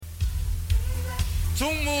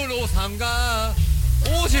중문호 상가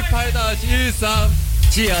 58-13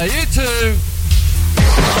 지하 1층.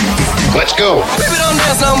 Let's go. Baby don't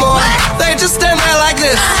dance no more. They just stand there like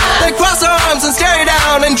this. They cross their arms and stare you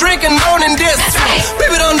down and drink and moan and diss.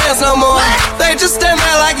 Baby don't dance no more. They just stand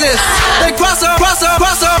there like this. They cross their Rock your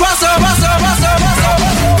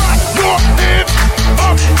head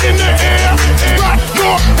up in the air. Rock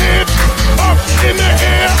your head up in the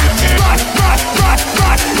air. Rock.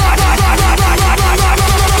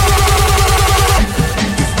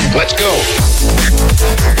 Let's go.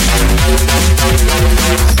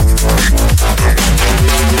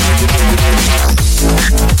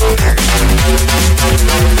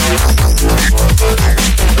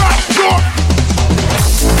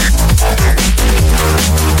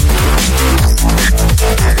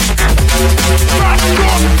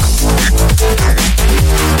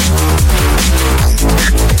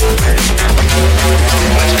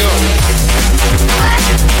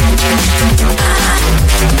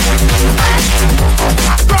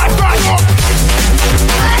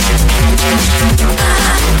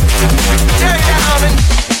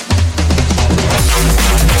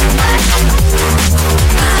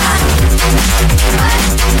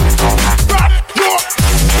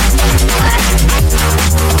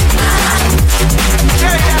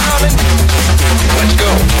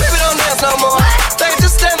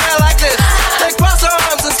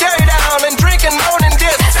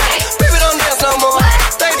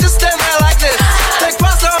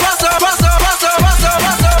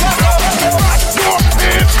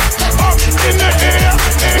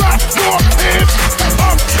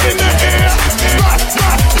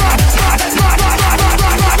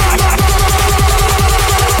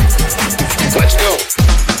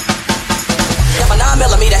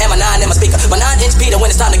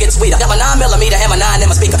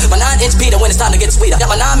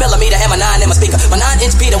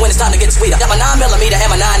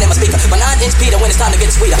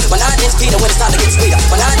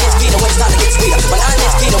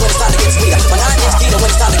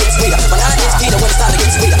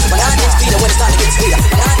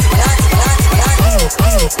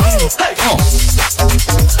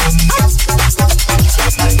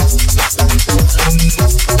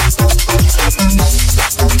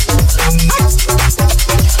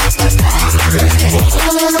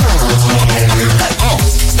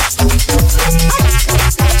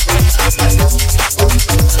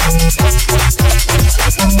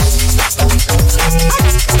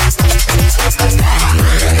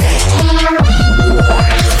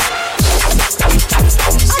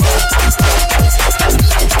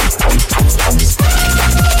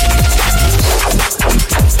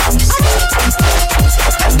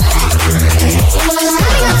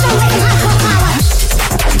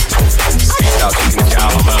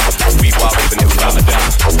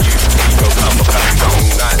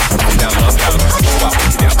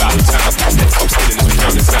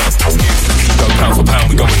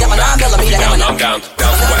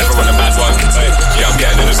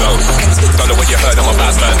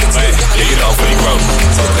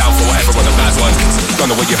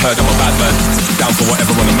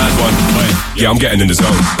 Yeah, I'm getting in the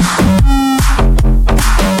zone.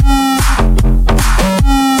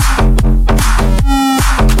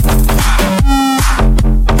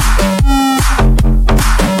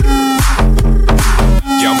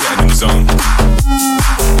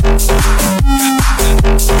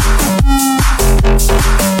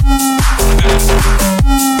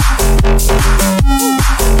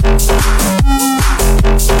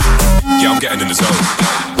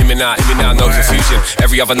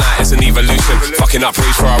 Every other night it's an evolution. Fucking up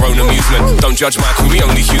praise for our own amusement. Don't judge my crew, we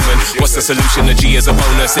only human. What's the solution? The G is a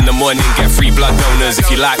bonus. In the morning, get free blood donors.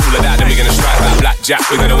 If you like all of that, then we're gonna strike that blackjack.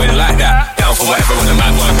 We're gonna win like that. Down for whatever on the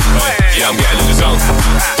mad one. Yeah, I'm getting in the zone.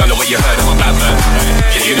 Don't know what you heard, I'm a bad man.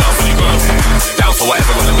 Yeah, you know I'm fully grown. Down for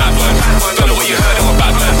whatever on the mad one. Don't know what you heard, I'm a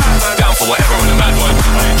bad man. Down for whatever on the mad one.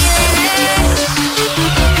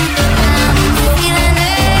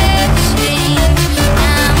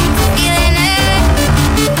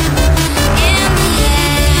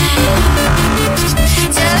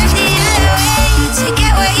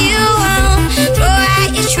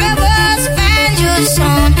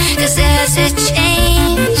 Cause there's a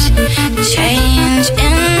change in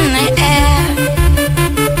the air.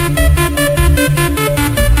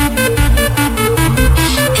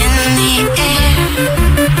 In the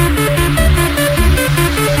air.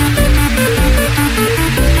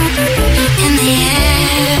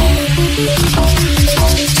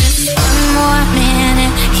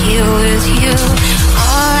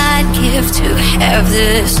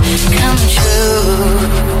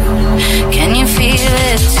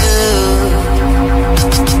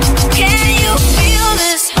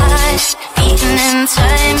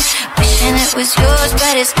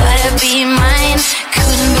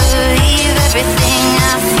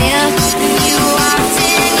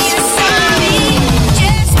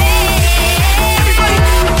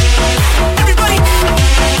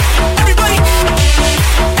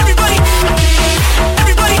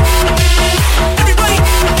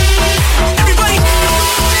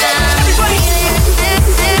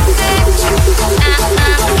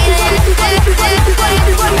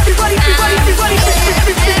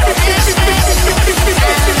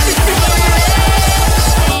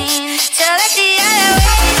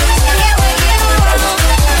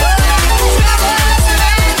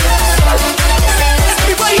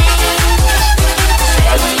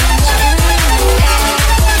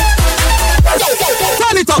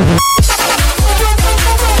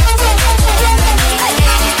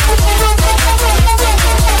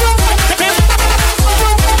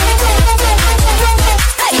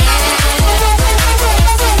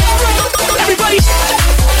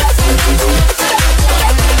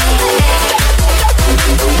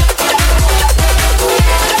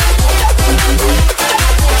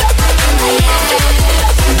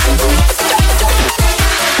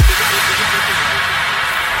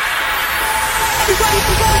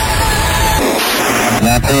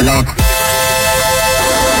 payback.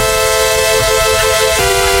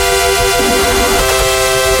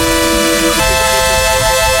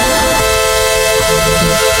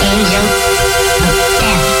 Angel of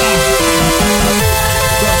death.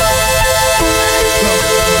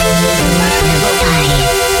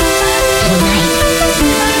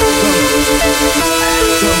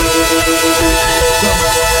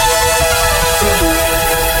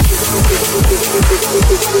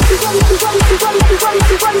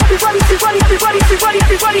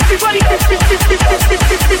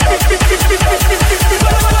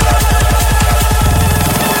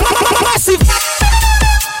 Massive.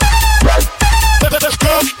 Let's go.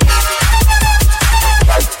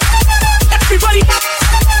 Everybody.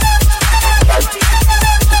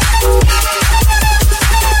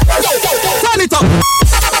 Turn it up.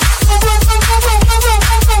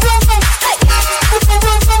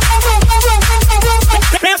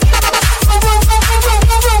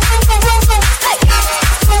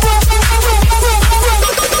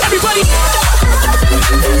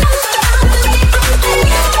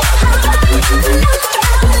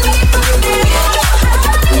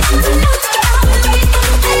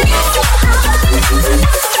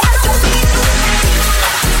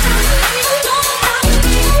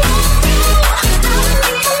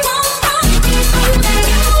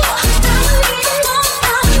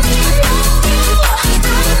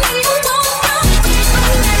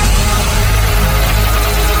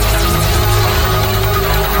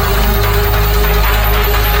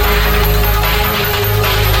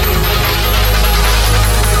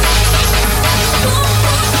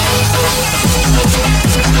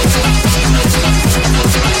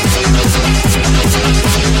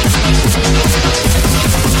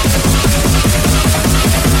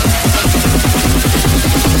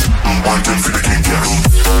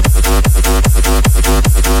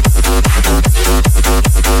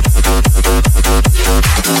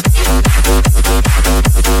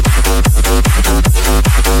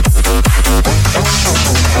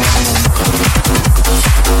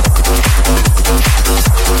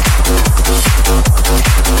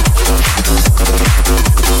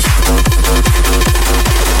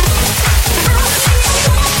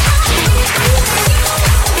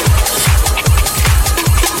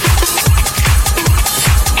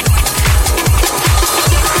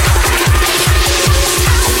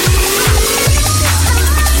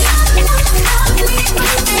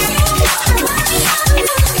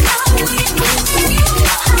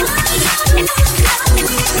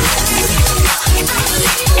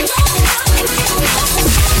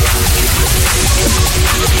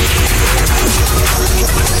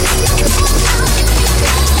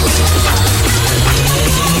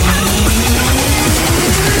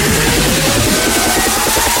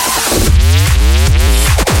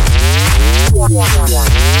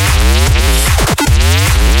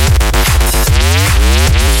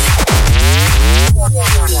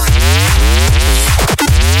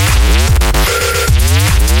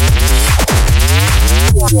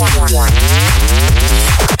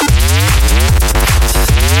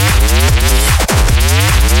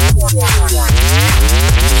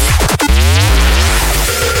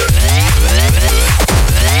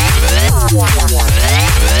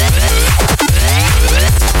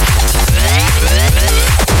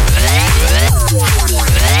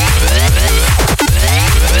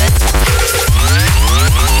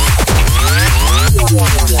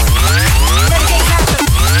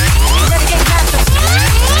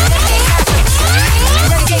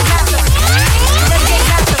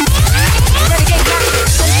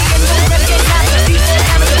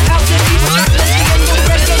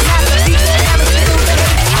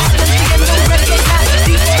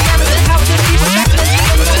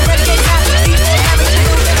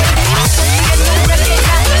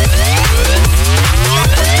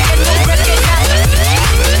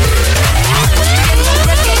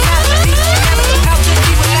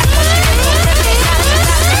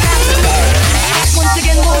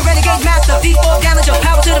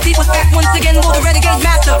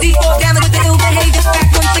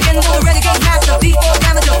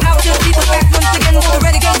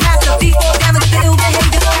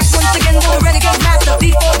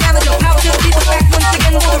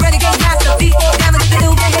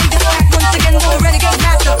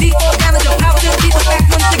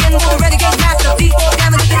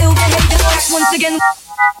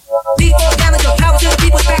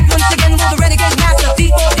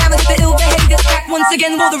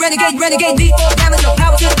 renegade beat, damage your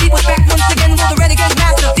power to the people back once again. Will the renegade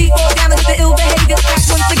master beat, damage the ill behavior back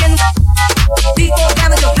once again. Beat,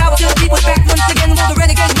 damage your power to the people back once again. Will the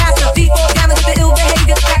renegade master beat, damage the ill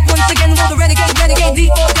behavior back once again. Will the renegade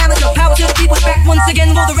beat. Back once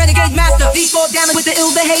again, will the renegade master. D4 damage with the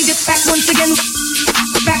ill behavior. Back once again.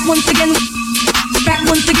 Back once again. Back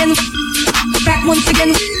once again. Back once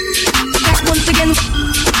again. Back once again.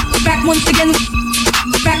 Back once again.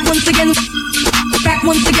 Back once again. Back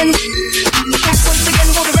once again. Back once again,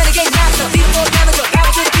 will the renegade master. D4 damage with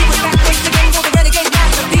power to the people. Back once again, will the renegade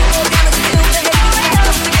master. D4 damage with ill behavior. Back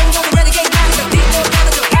once again, will the renegade master. D4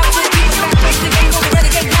 damage with power to the people. Back once again, will the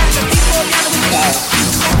renegade master. D4 damage with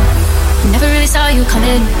Never really saw you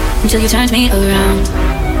coming until you turned me around.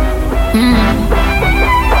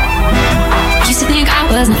 Used to think I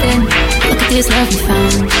was nothing. Look at this love we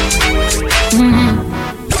found.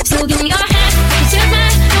 So give me your hand, you took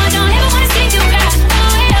mine. No, I don't ever wanna see you cry.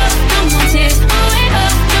 Oh, hey, oh, no more tears. Oh, hey,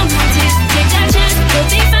 oh, no more tears. Take that chance, you'll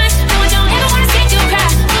be fine. No, I don't ever wanna see you cry.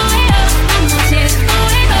 Oh, hey, oh, no more tears. Oh,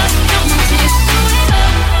 hey, oh, no more tears.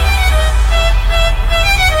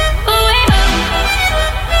 Oh, hey, oh.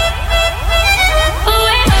 Oh,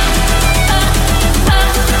 hey, oh. Oh, hey, oh.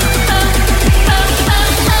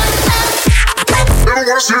 Never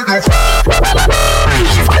wanna see you cry.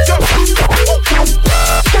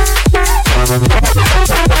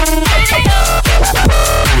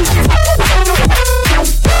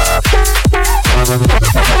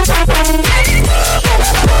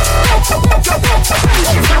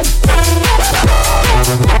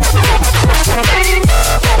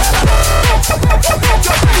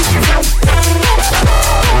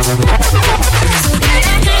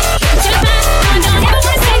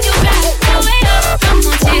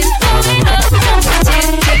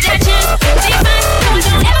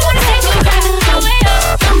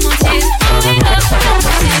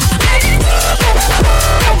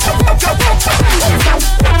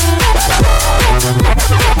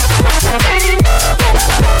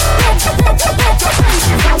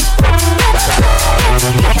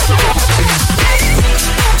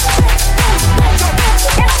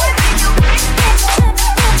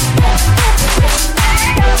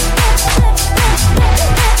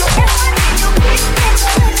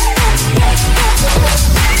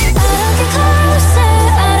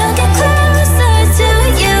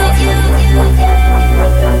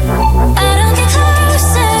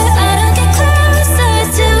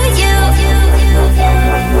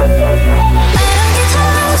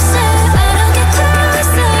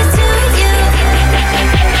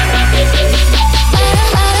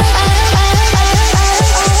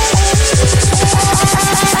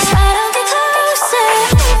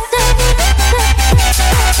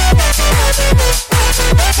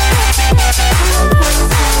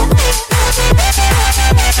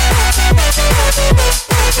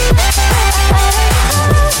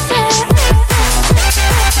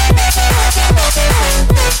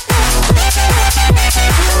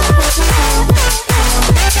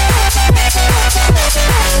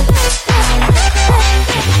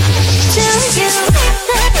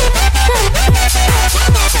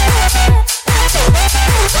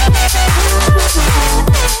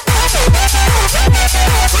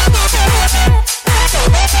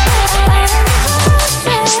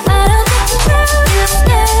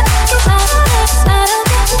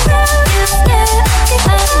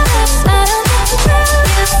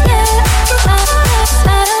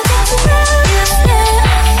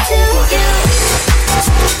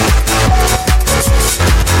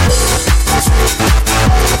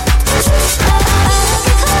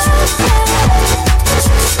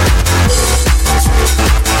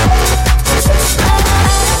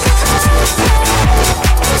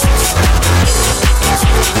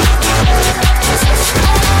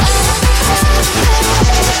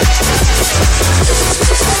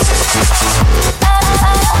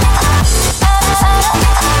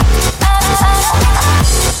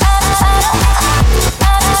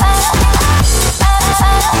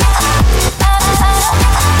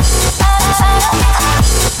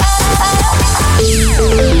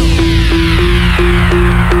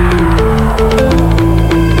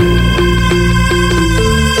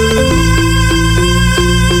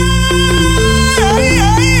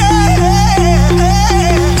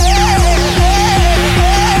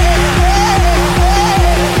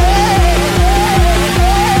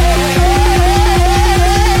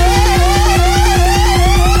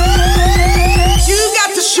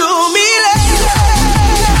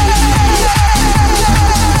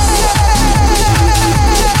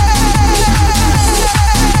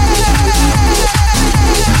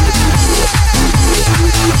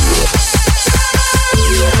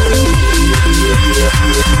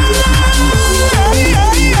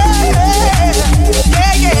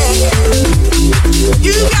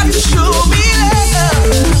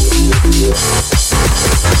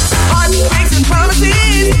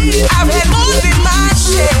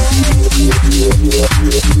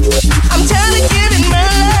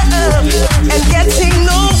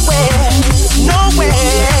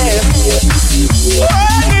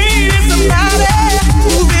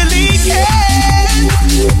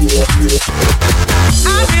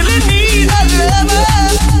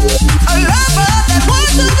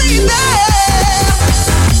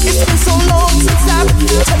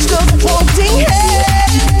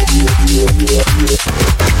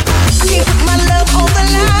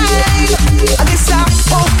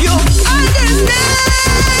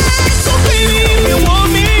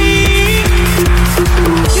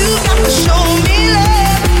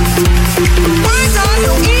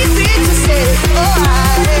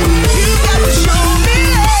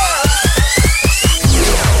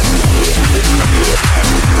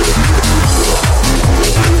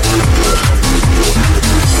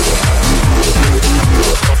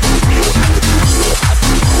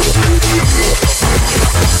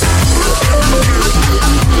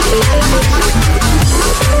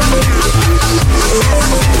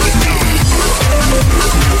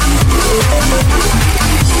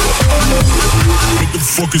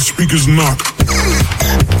 fucking speakers knock.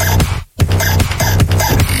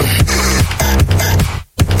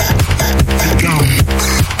 Get down.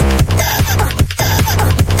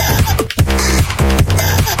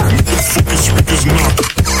 The fucking speakers knock.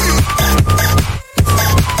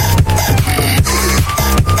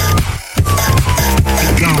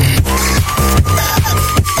 Get down.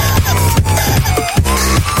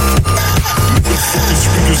 The fucking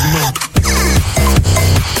speakers knock.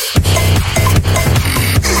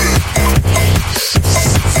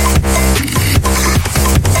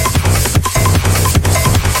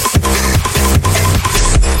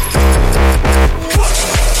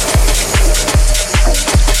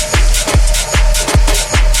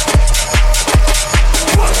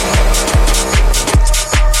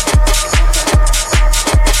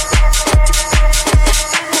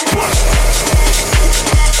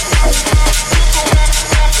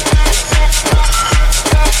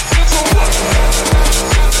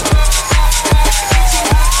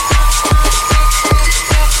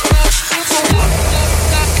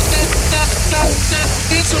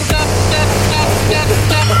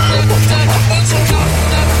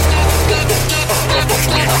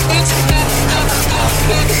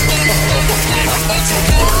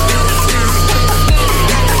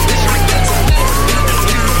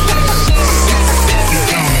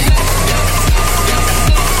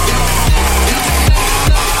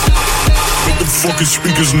 Fucking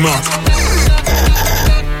speakers knock.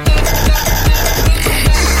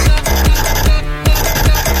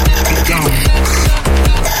 Get down.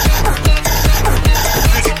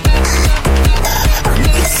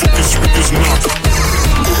 The fucking speakers knock.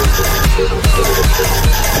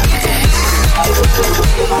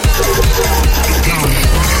 Get down.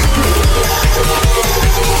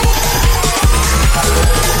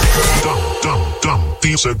 Dumb,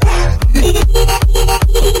 thieves said.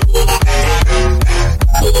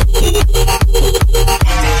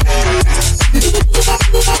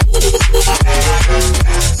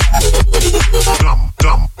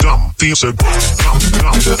 Dumb, thieves said.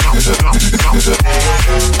 Dumb, thieves said.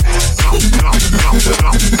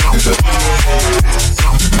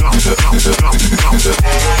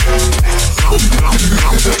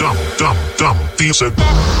 Dumb, thieves said.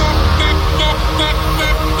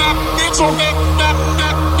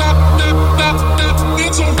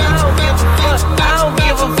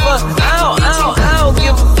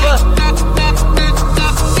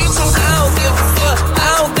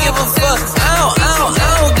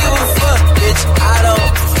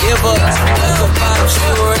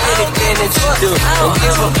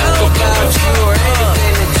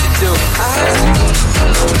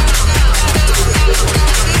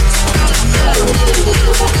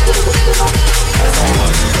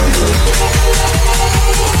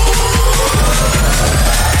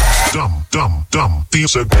 Dumb,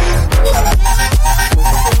 thieves said.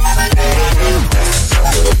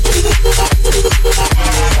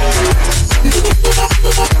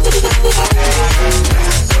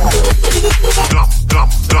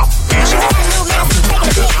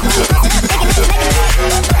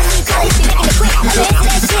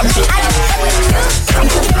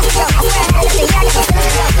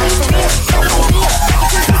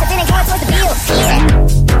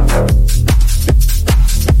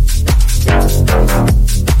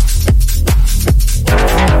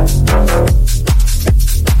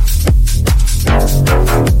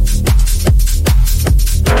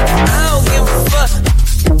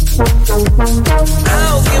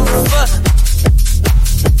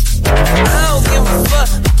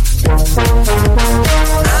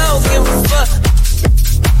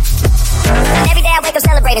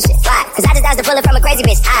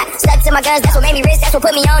 That's what made me rich, that's what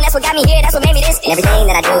put me on, that's what got me here, that's what made me this. And everything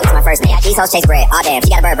that I do is my first name. These hoes chase bread, aw damn, she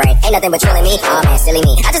got a bird brain. Ain't nothing but trilling me, aw man, silly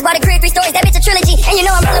me. I just bought a crib, 3 stories, that bitch a trilogy. And you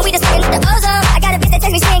know I'm rolling, we just fucking the ozone. I got a bitch that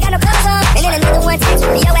text me, she ain't got no clothes on. And then another one text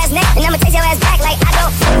me, your ass neck, and I'ma taste your ass back like I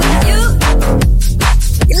don't.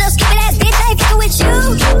 You little stupid ass bitch, I ain't fucking with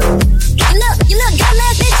you. You look dumb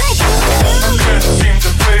ass bitch, I ain't fucking with you. I can't seem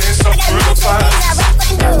to face some real fast.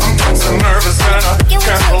 I'm so nervous and I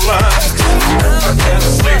can't relax. I can't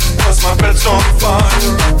sleep cause my bed's on fire.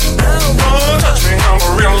 Oh, touch me, I'm a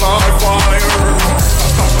real live wire.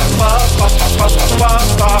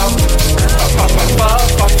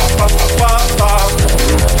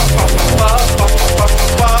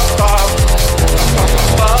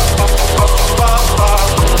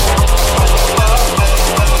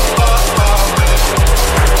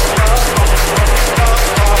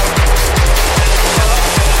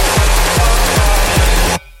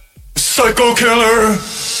 Psycho killer,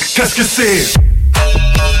 qu'est-ce que c'est?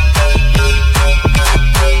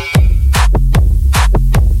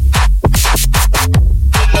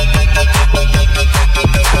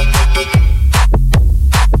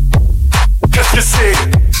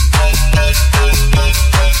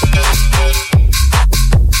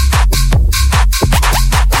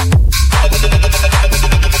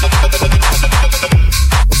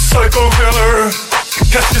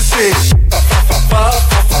 say.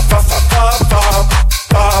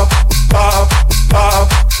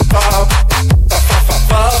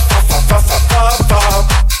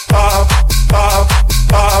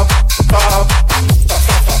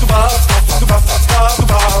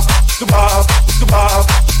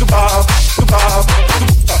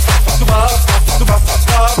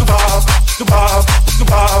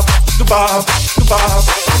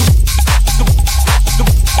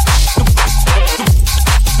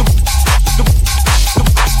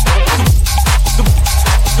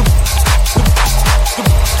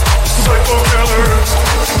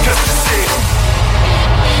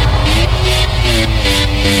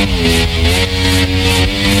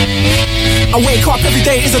 I wake up every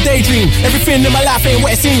day is a daydream. Everything in my life ain't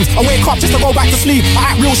what it seems. I wake up just to go back to sleep.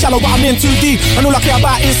 I act real shallow but I'm in too deep. And all I care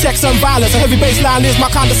about is sex and violence. A heavy bassline is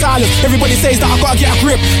my kind of silence. Everybody says that I gotta get a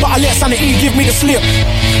grip, but I let sanity give me the slip.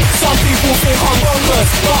 Some people think I'm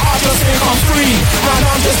bonkers, but I just think I'm free. Man,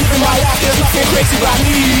 I'm just living my life, there's nothing crazy about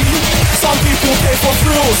me. Some people pay for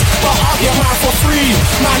thrills, but I get mine for free.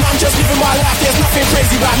 Man, I'm just living my life, there's nothing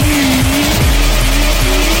crazy about me.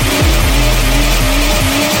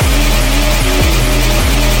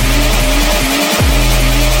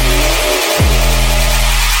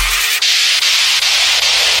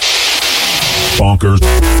 Bonkers.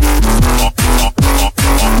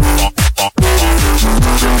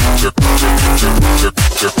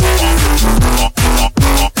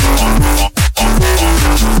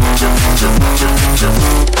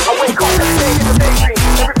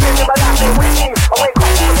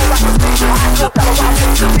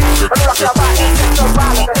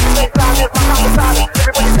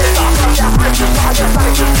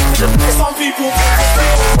 Some people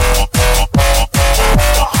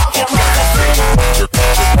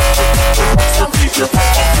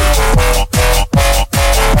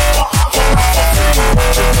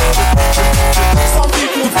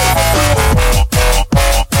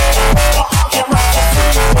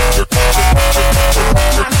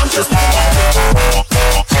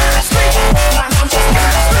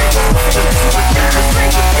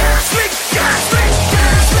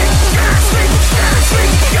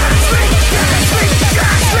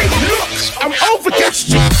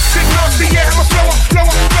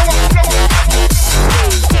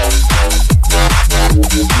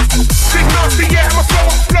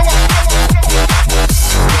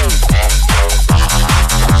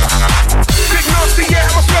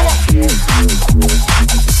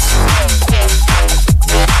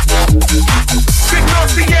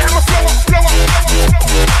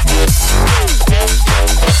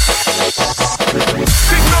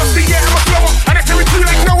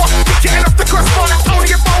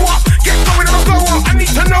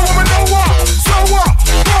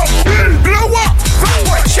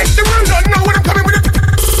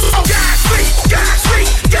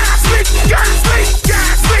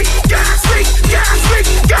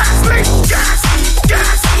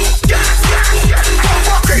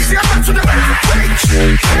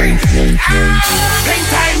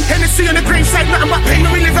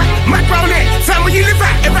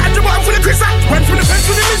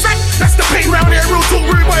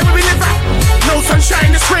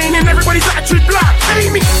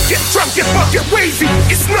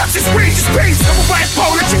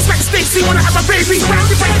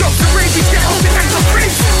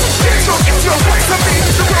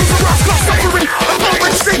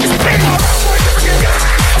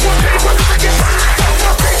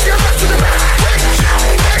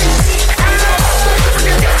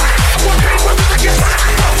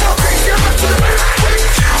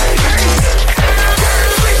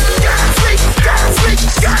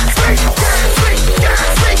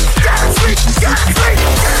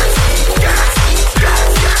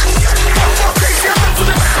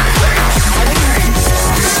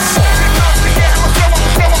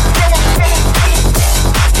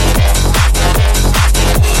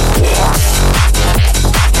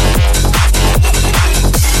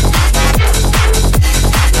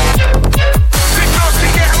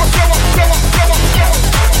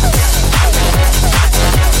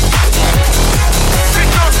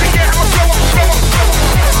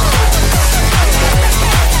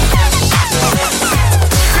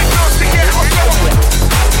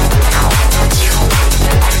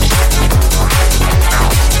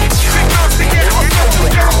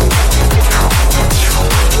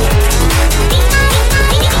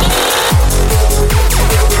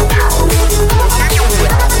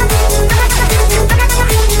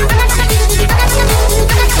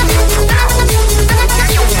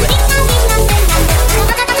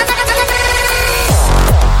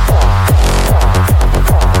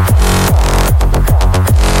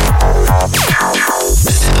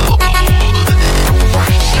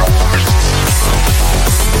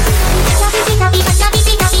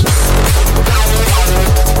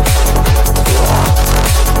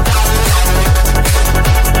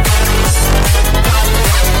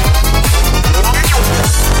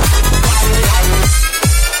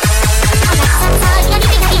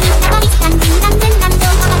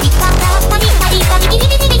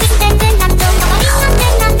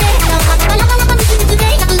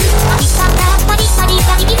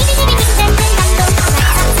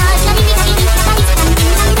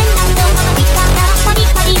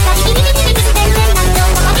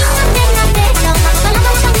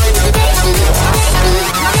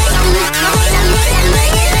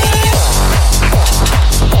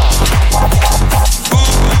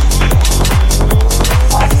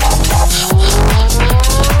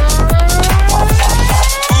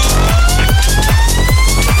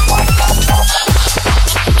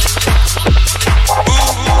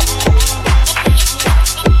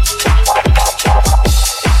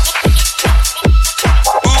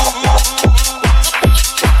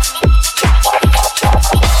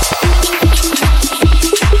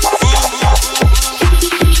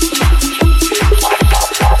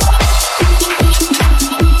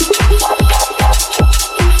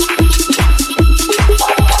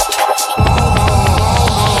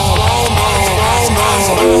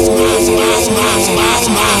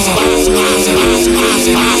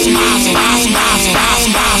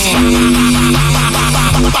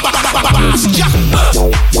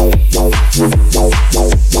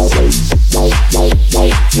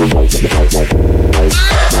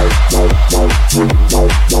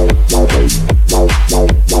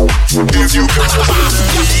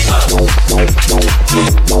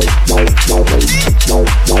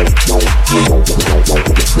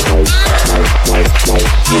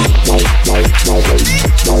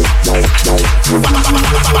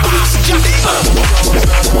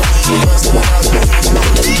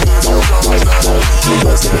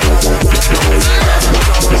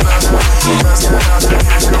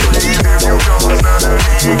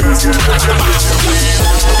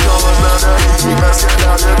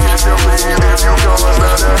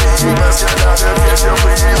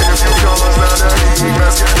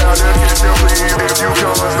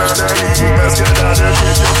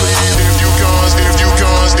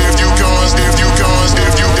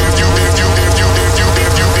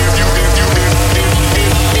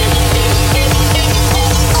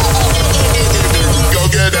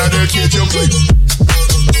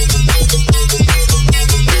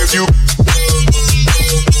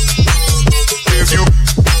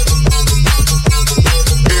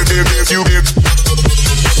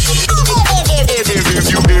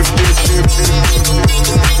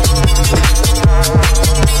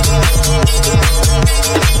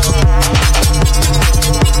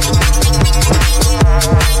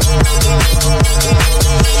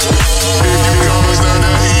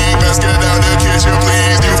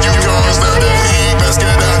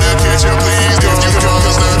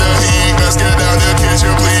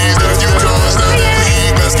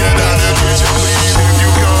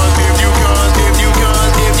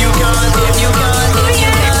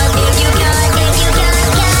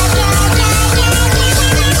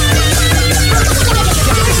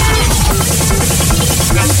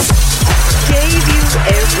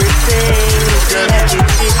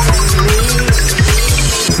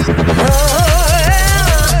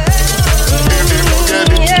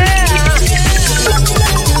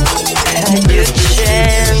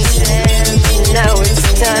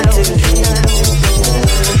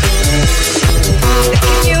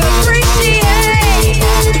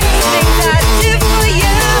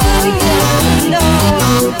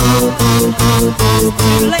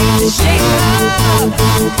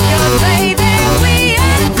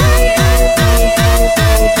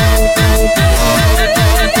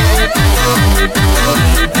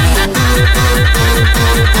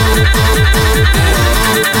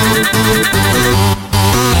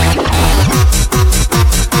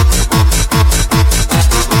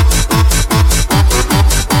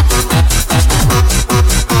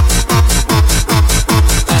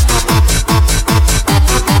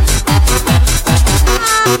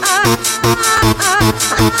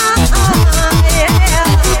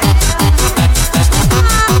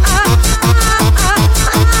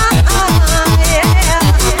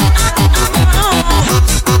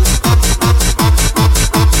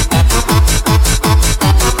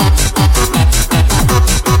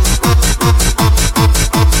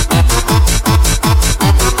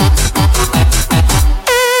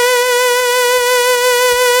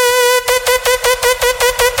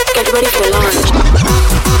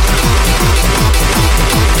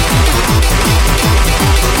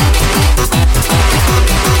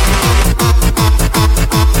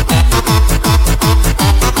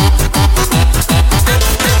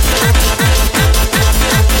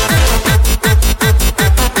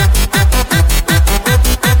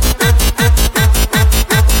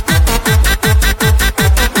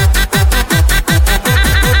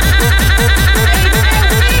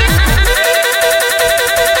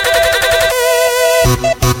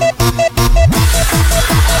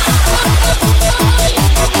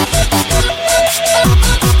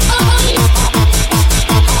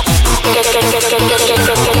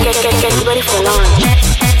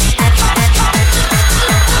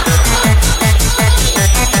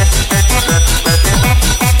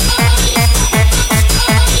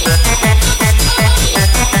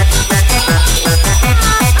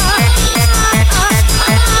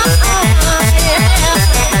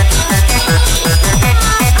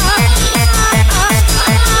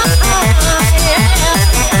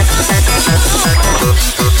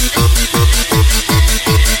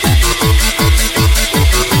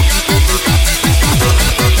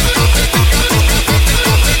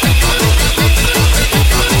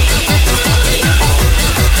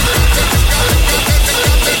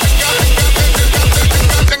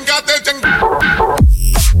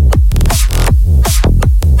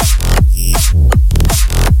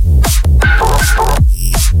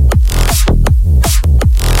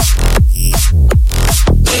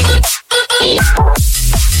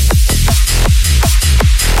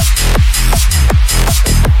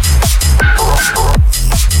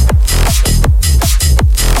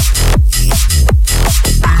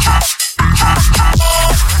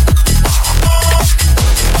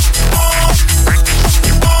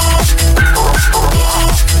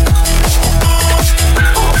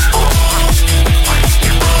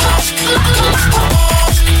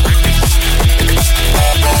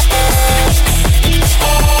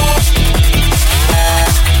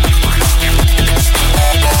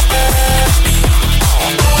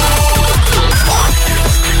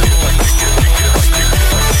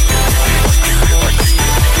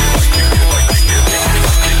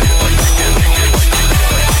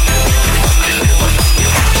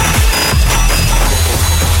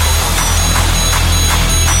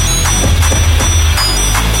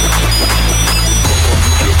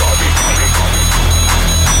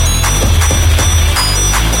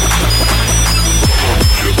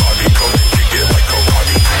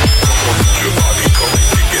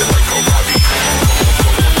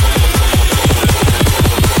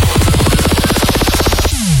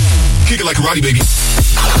like karate, baby.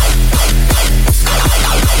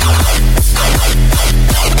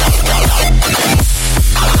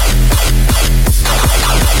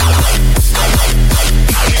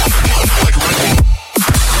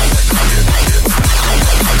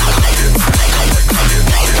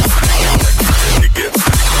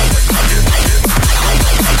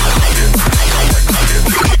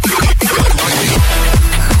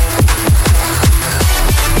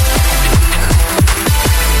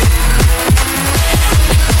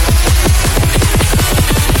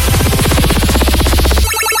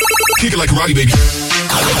 Kick it like karate, baby. Kick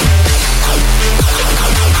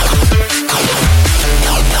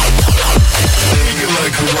it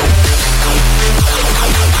like karate.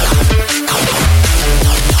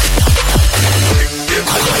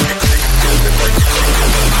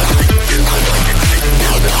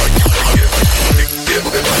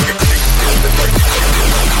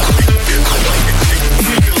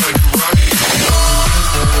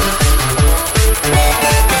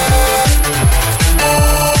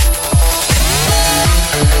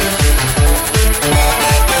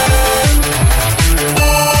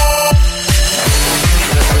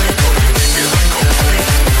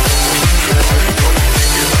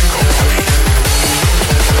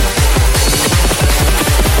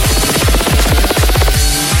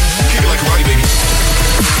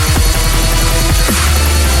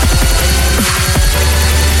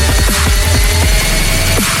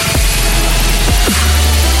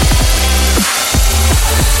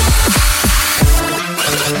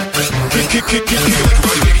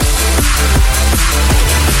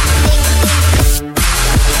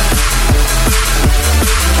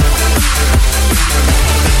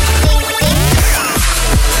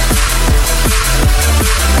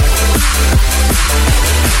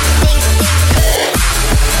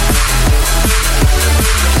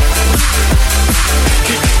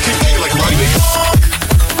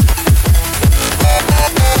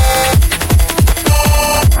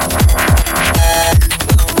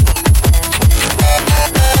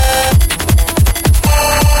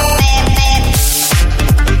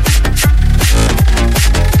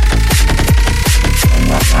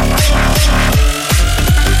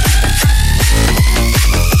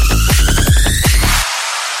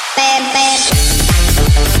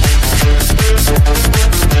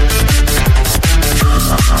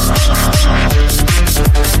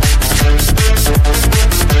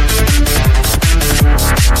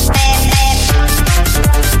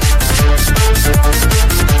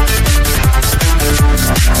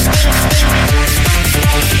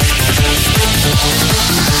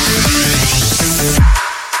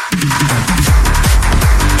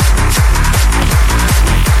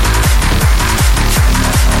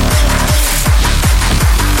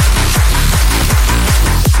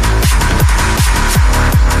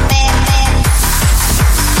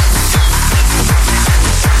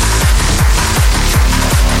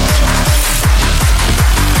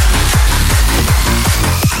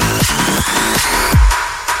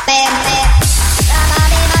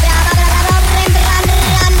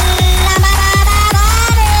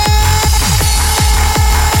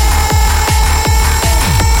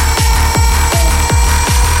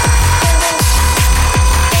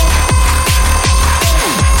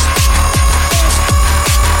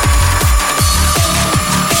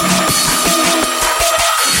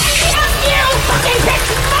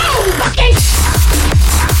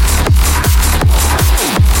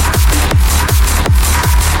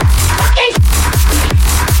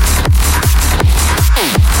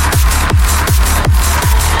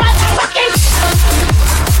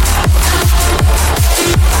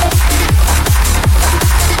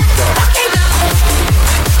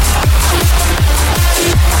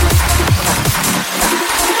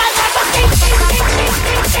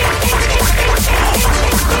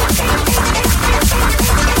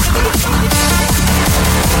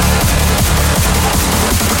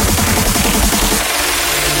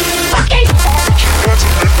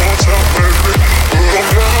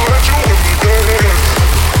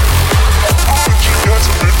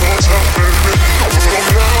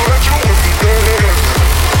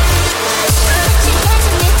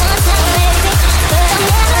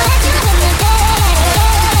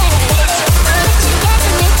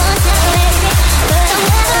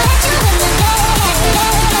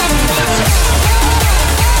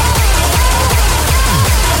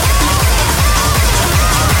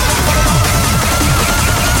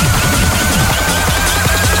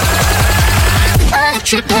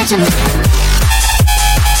 Trick person.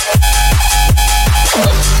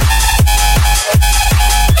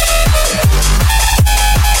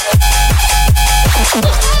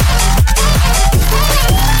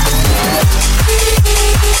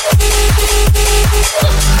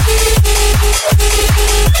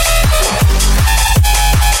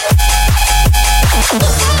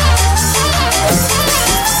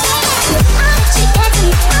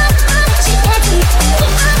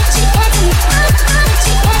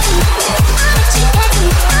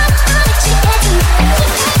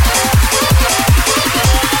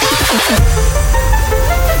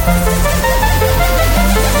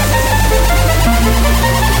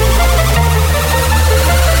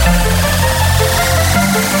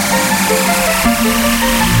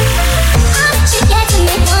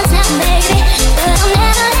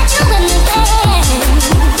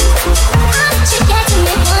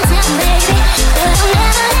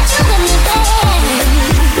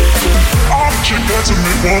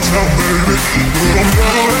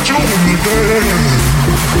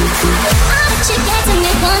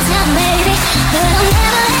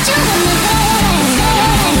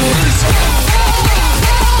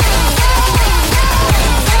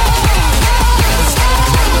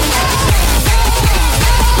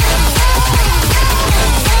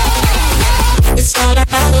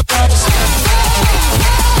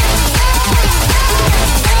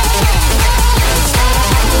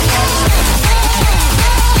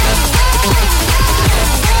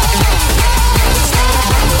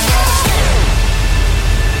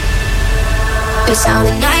 It's how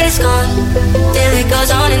the night is gone. Till it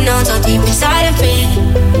goes on and on, so deep inside of me.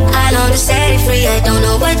 I long to set it free, I don't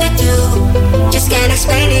know what to do. Just can't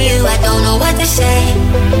explain to you, I don't know what to say.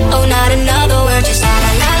 Oh, not another word, just la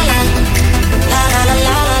la la la. La la la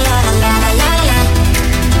la la la la la la la.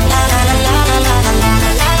 La la la la la la la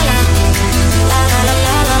la la la. La la la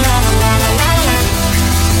la la la la la la la.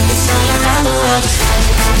 It's all around the world.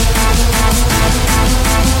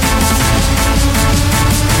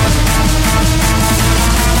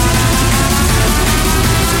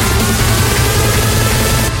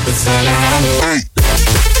 It's all around the world.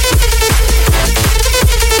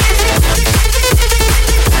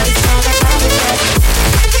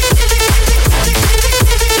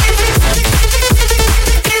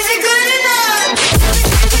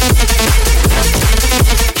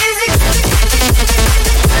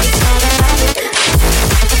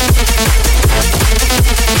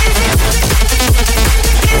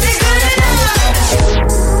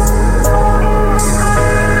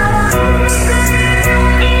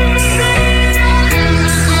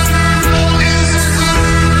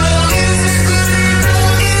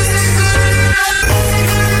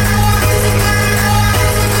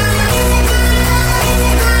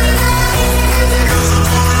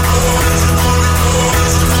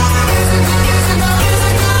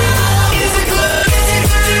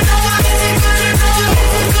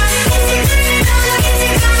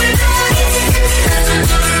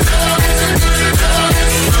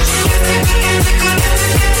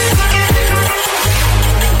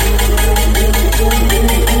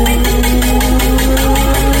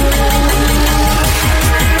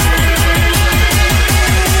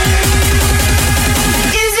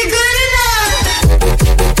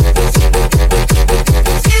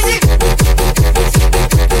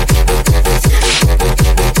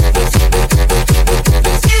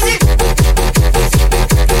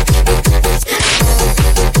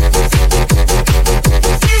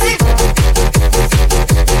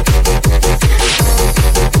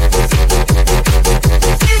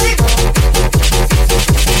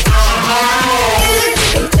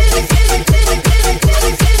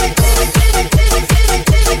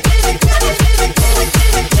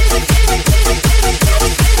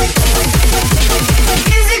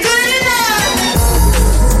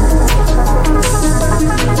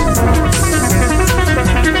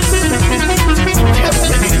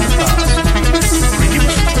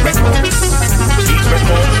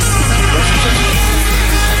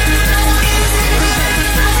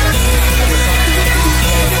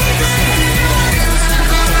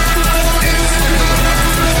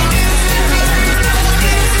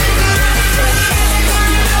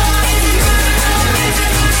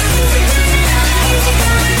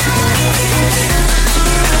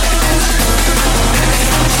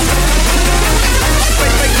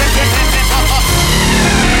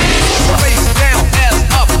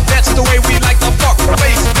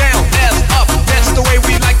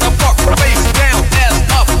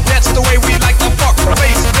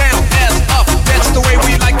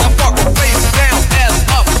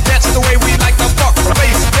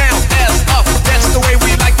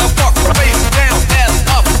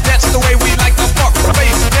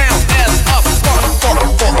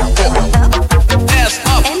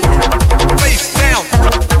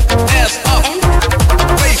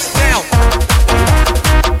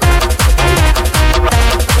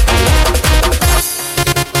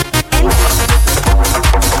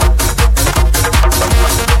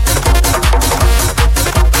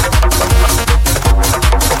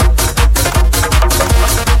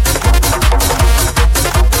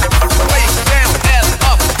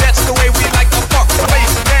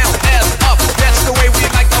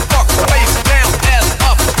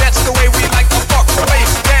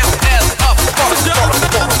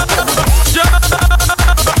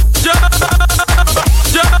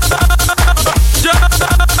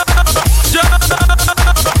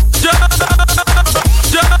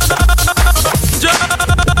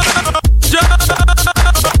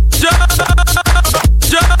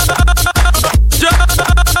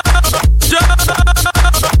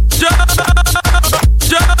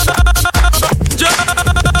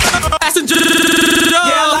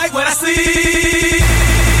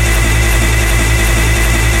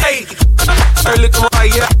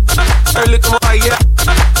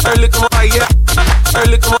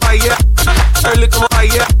 early come on, yeah, early come on,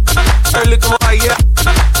 yeah, early come on, yeah,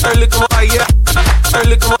 early come on, yeah,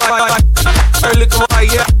 early come on, early come on,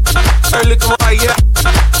 yeah, early come on, yeah,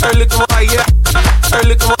 early come on, yeah,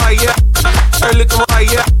 early come on, yeah, early come on, yeah, early come on, yeah, early come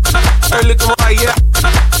on, yeah, early come on, yeah,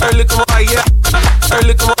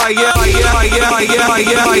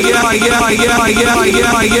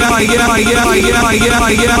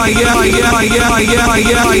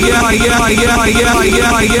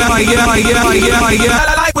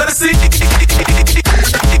 I like what I see.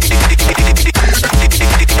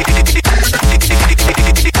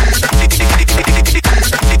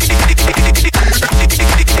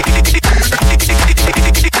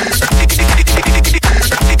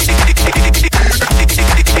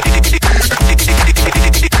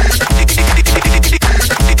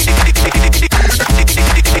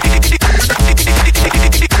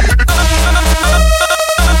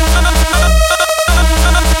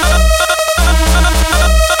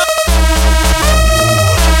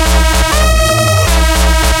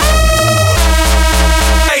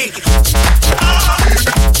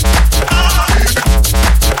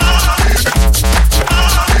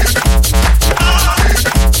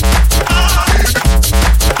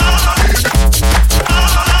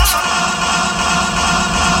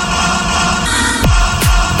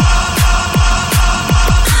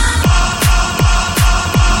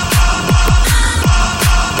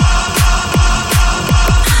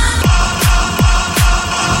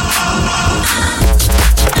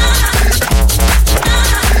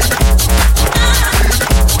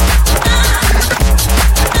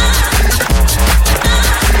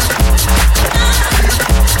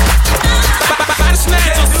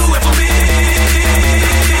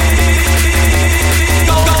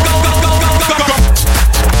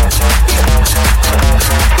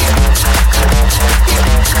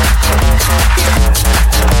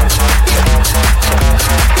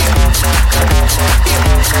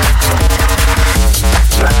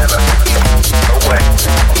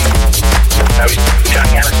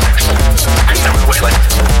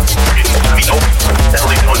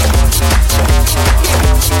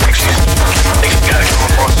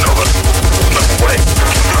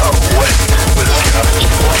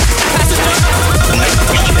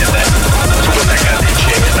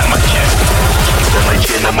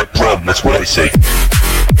 That's what I say.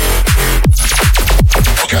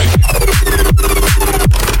 Okay.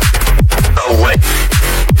 No way.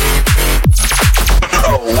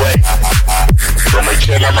 No way. Don't make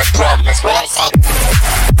it on my problem. That's what I say.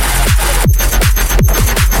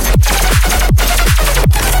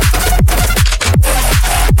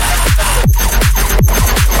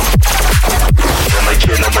 Don't make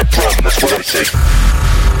it on my problem. That's what I say.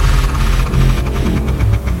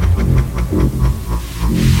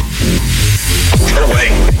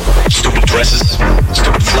 Stupid dresses,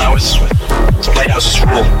 stupid flowers. The lighthouse's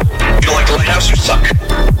rule. You don't like the lighthouse, you suck.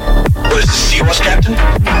 What is this, Seahorse Captain?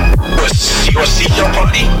 What is this, Seahorse Seashell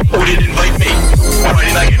party? Who didn't invite me? Why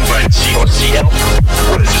didn't I get invited? Seahorse Seahell?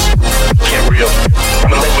 What is this? Can't real.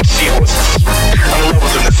 I'm in love with seahorses. I'm in love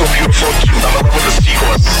with them, they're so beautiful and cute. I'm in love with the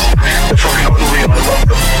seahorses. They're fucking unreal, I love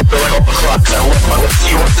them. They're like all the clocks. I love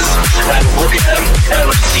seahorses. I look at them, and I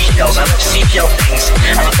love seashells. I love seashell things.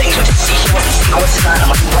 I love things with seashells and seahorses on them,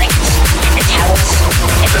 like blankets and towels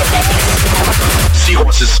and little bags.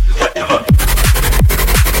 Seahorses, whatever.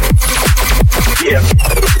 Yeah.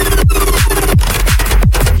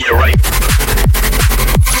 Yeah, right.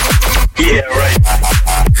 Yeah, right.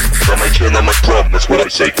 Don't make it on my problem, that's what I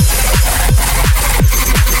say.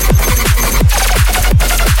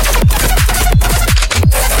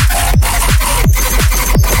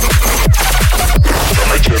 Don't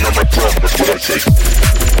make it on my problem, that's what I say.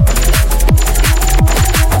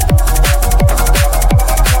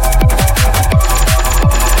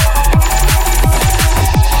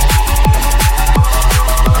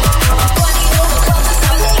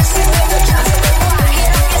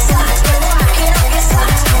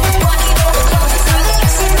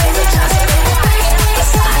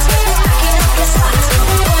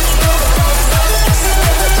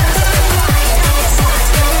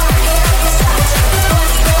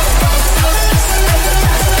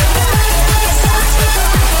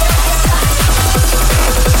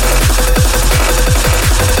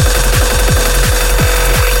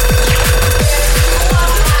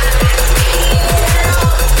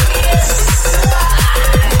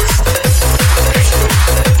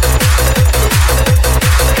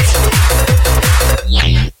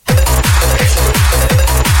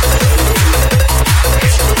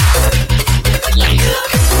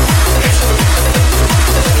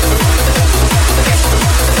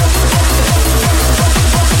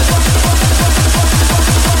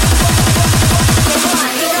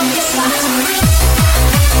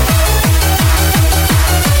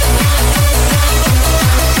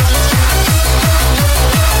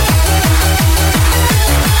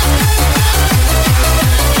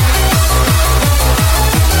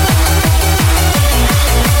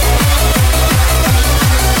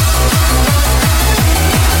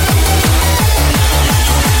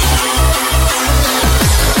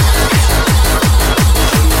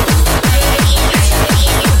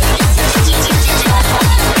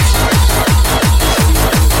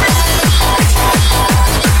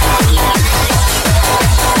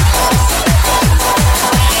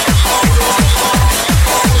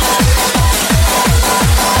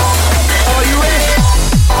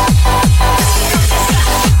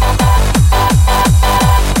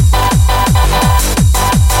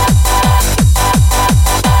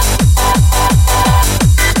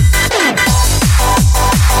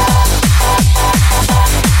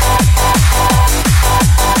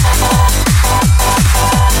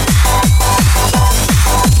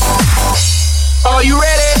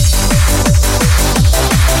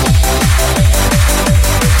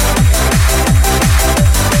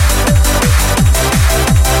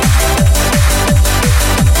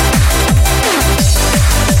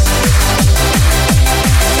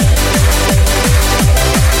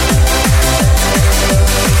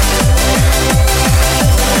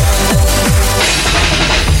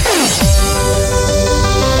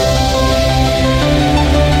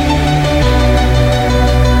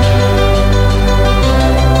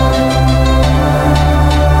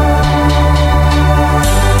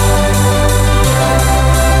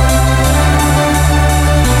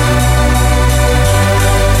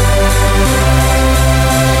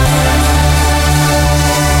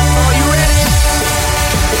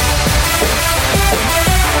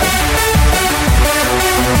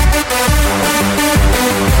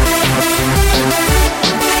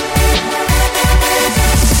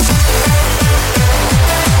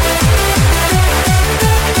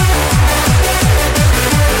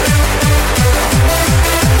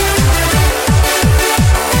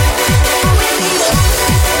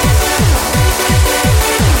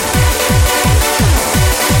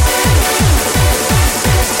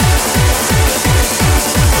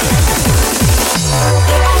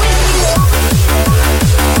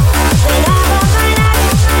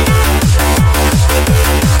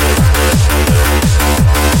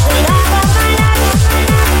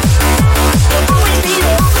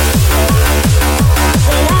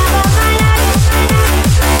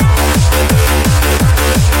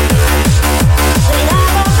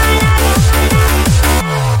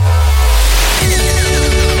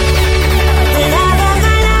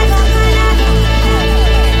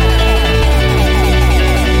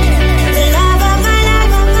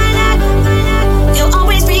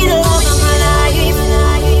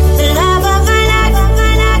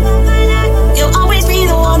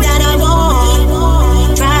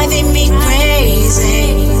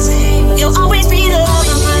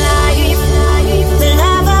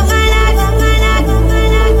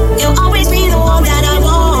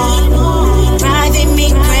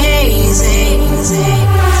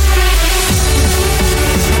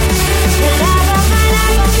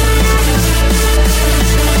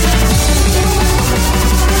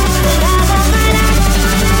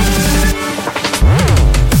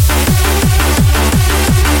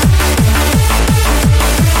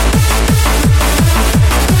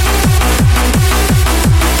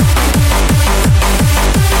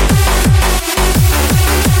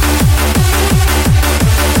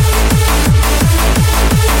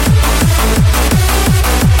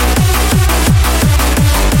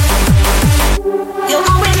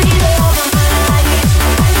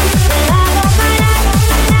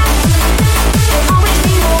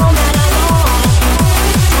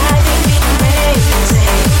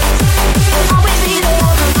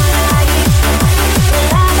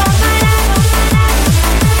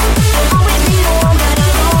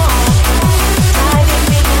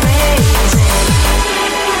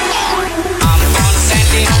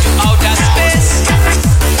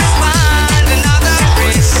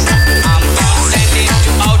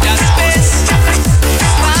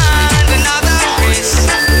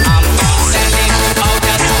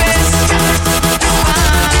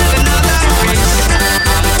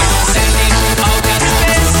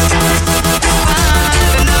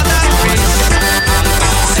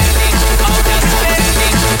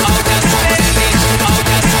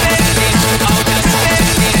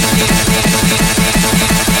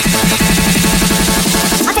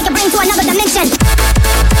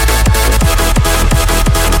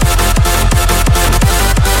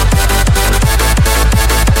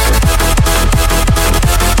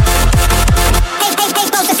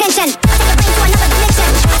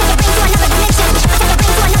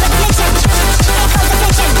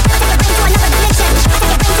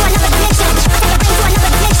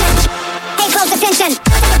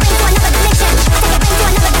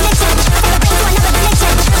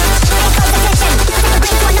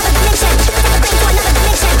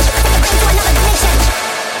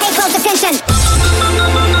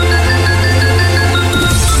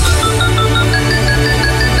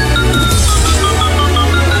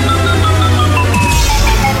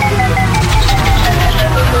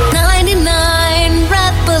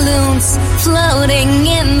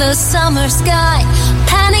 summer sky.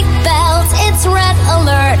 Panic bells, it's red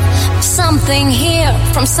alert. Something here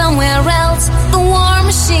from somewhere else. The war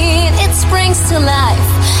machine, it springs to life.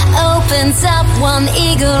 Opens up one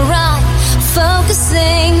eager eye,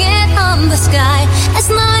 focusing it on the sky as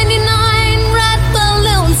 99 red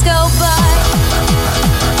balloons go by.